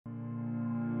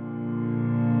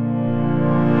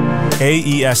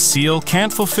AESSEAL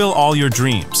can't fulfill all your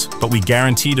dreams, but we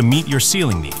guarantee to meet your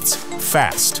sealing needs,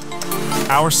 fast.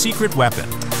 Our secret weapon,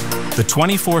 the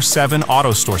 24/7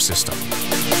 AutoStore system.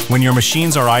 When your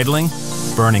machines are idling,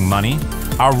 burning money,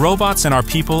 our robots and our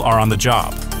people are on the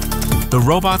job. The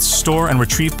robots store and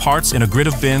retrieve parts in a grid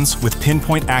of bins with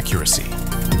pinpoint accuracy.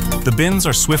 The bins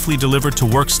are swiftly delivered to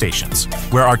workstations,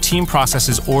 where our team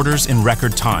processes orders in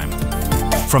record time.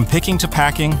 From picking to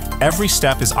packing, every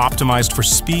step is optimized for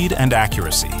speed and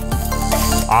accuracy.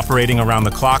 Operating around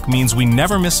the clock means we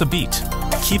never miss a beat,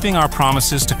 keeping our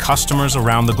promises to customers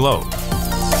around the globe.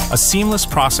 A seamless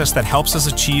process that helps us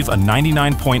achieve a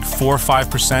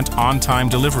 99.45% on-time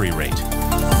delivery rate.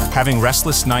 Having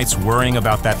restless nights worrying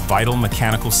about that vital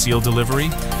mechanical seal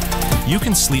delivery? You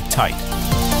can sleep tight.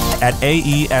 At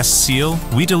AESSEAL,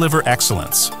 we deliver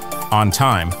excellence. On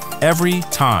time, every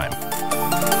time.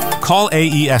 Call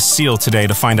AESSEAL today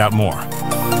to find out more.